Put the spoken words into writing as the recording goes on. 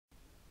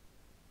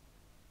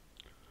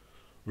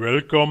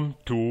Welcome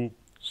to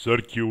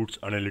Circuits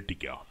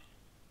Analytica.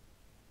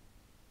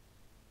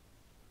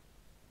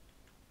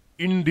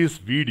 In this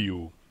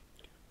video,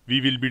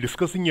 we will be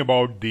discussing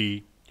about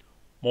the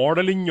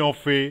modeling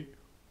of a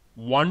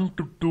 1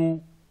 to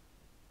 2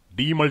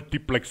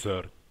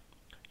 demultiplexer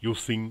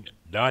using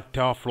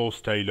Dataflow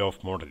style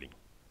of modeling.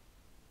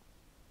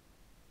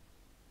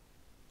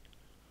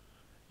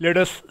 Let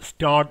us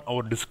start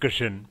our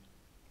discussion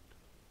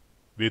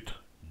with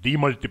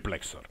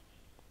demultiplexer.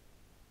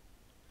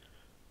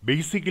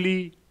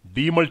 Basically,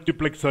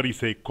 demultiplexer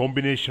is a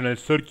combinational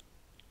circuit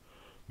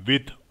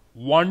with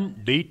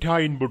one data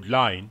input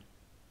line,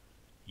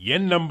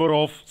 n number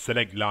of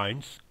select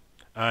lines,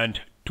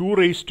 and 2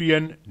 raised to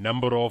n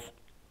number of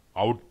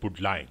output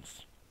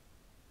lines.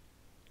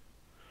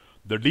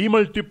 The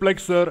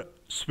demultiplexer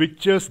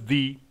switches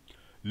the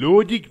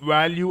logic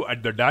value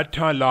at the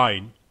data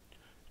line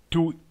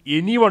to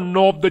any one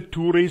of the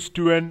 2 raised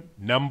to n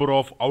number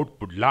of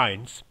output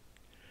lines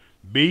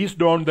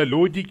based on the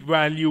logic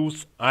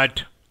values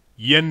at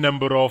n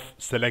number of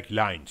select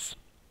lines.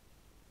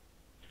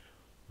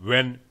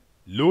 When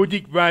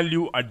logic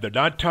value at the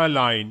data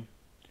line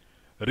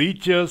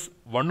reaches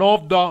one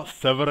of the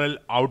several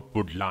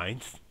output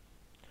lines,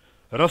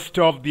 rest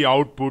of the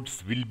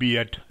outputs will be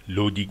at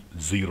logic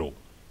 0.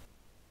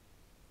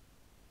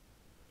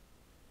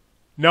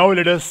 Now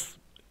let us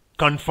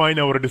confine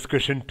our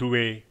discussion to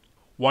a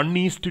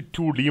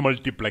 1:2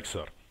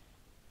 demultiplexer.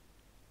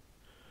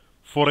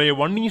 For a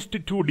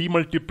 1:2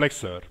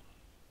 demultiplexer,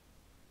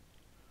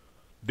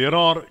 there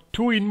are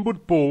two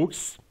input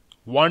ports,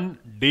 one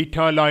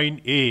data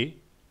line A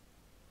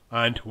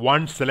and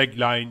one select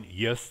line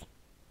S,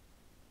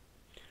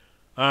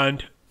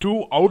 and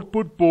two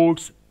output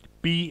ports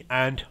P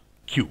and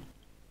Q.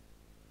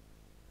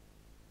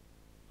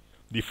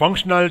 The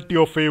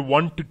functionality of a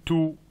 1 to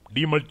 2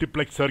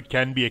 demultiplexer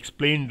can be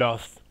explained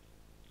as: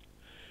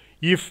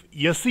 if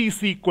S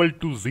is equal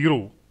to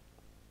 0,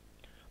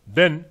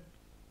 then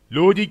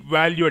logic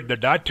value at the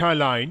data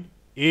line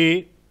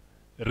A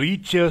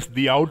reaches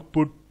the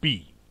output P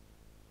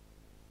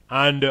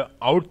and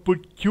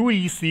output Q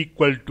is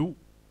equal to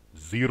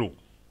 0.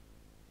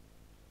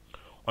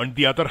 On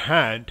the other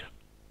hand,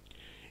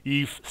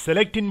 if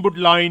select input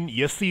line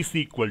S is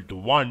equal to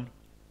 1,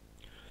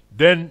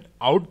 then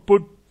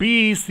output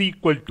P is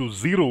equal to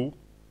 0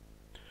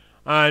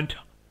 and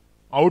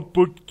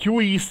output Q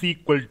is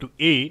equal to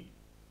A.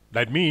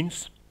 That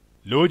means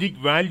logic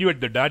value at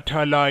the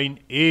data line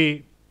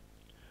A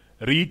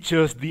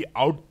reaches the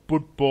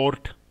output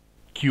port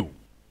Q.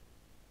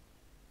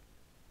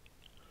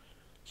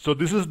 So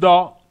this is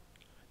the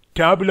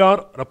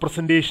tabular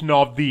representation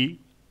of the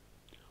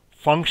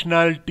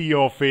functionality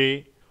of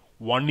a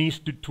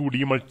 1:2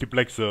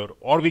 demultiplexer,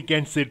 or we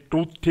can say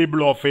truth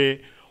table of a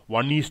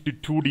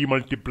 1:2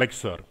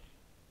 demultiplexer.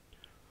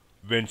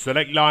 When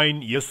select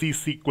line S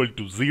is equal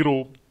to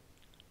 0,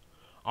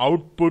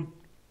 output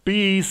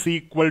P is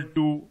equal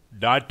to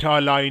data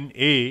line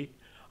A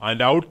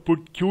and output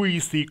Q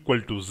is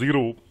equal to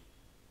 0.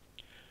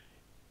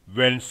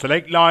 When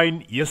select line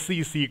S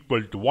is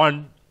equal to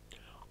 1,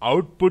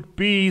 output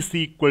P is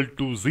equal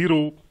to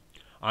 0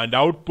 and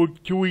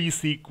output Q is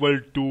equal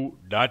to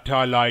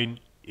data line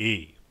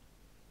A.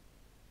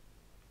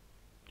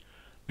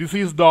 This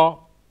is the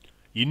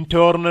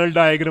internal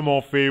diagram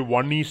of a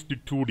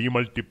 1:2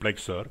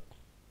 demultiplexer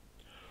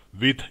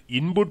with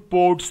input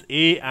ports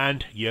A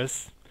and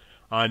S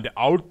and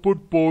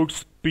output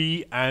ports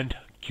P and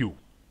Q.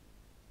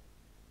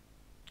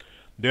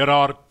 There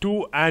are two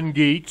AND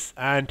gates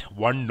and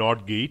one NOT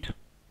gate.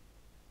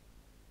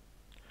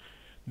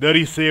 There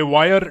is a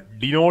wire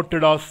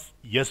denoted as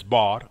S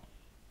bar.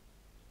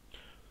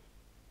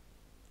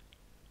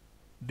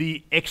 The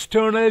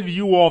external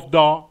view of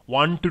the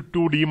 1 to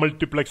 2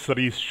 demultiplexer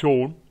is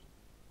shown.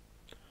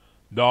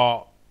 The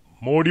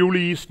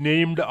module is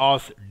named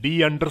as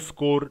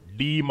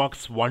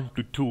D_Demux1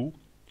 to 2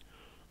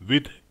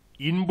 with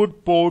input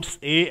ports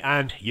A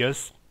and S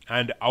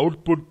and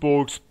output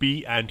ports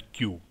P and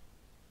Q.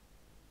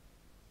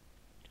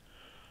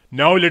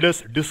 Now let us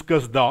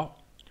discuss the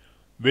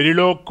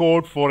Verilog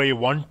code for a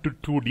 1 to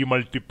 2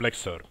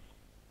 demultiplexer.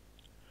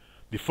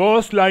 The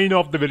first line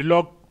of the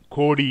Verilog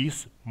code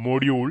is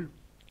module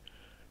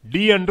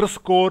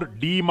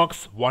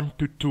D_Demux1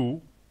 to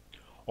 2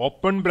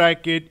 open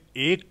bracket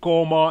A,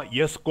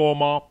 S,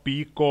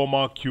 P,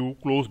 Q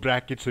close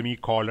bracket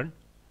semicolon.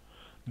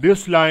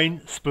 This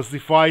line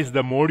specifies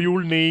the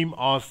module name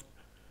as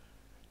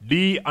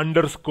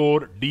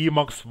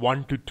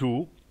D_Demux1 to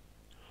 2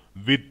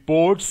 with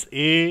ports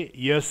A,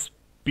 S,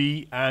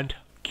 P and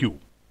Q.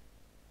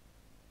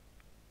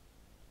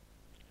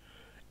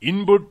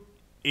 Input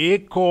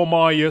A,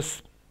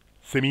 S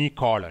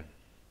semicolon.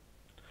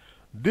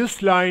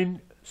 This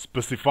line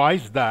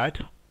specifies that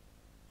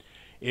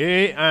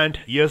A and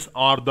S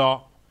are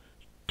the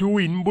two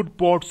input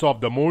ports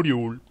of the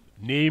module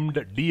named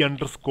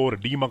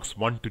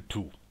D_Demux1 to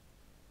 2.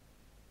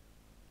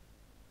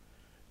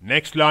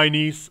 Next line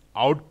is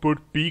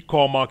output P,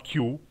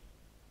 Q.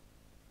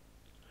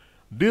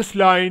 This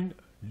line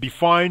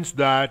defines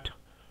that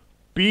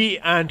P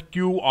and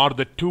Q are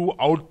the two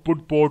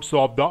output ports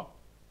of the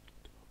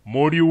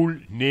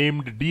module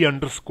named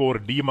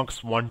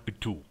D_Dmux1 to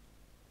 2.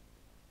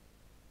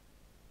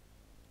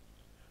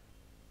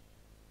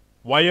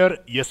 Wire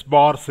S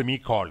bar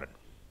semicolon.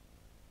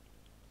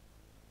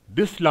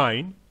 This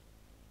line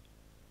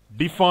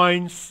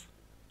defines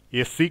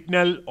a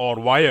signal or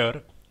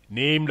wire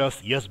named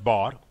as S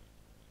bar,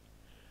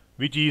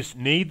 which is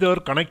neither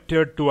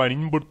connected to an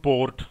input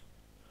port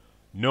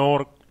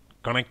nor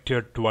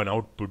connected to an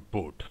output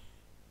port.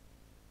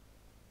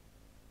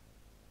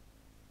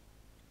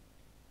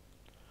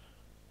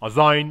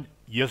 Assign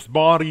S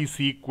bar is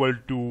equal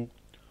to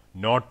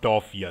not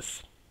of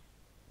S.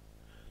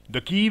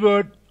 The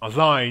keyword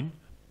assign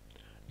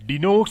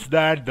denotes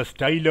that the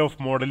style of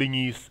modeling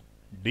is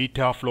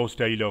Dataflow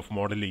style of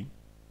modeling.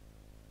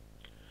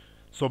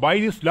 So by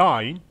this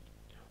line,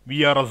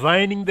 we are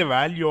assigning the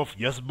value of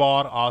S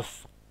bar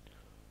as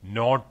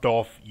not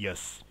of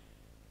S.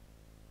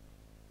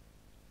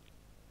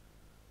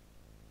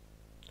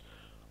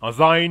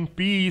 Assign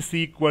P is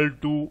equal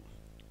to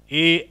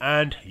A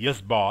and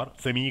S bar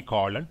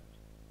semicolon.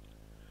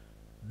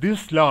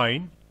 This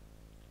line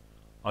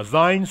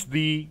assigns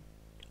the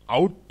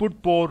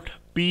output port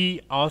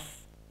P as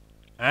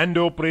AND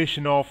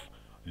operation of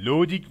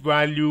logic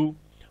value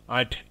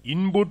at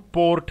input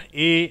port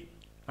A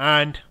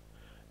and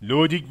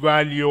logic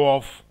value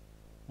of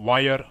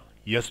wire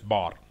S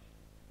bar.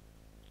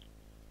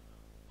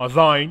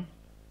 Assign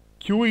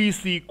Q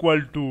is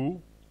equal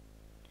to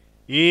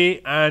A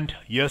and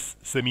S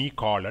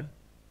semicolon.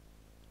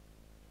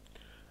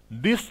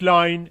 This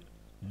line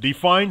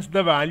defines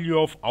the value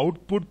of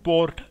output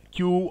port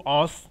Q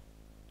as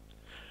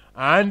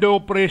AND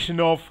operation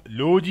of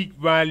logic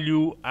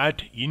value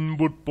at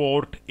input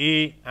port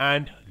A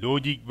and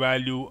logic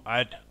value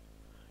at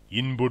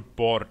input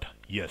port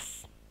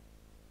S.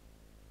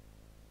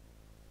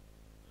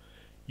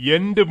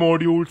 End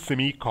module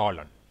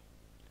semicolon.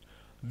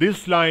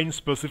 This line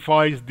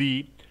specifies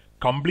the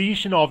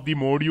completion of the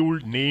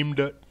module named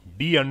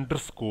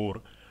D_Dmux1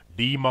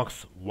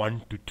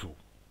 to 2.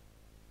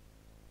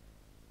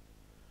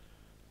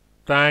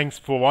 Thanks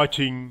for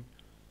watching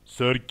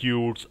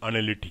Circuits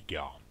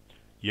Analytica.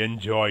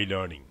 Enjoy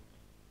learning.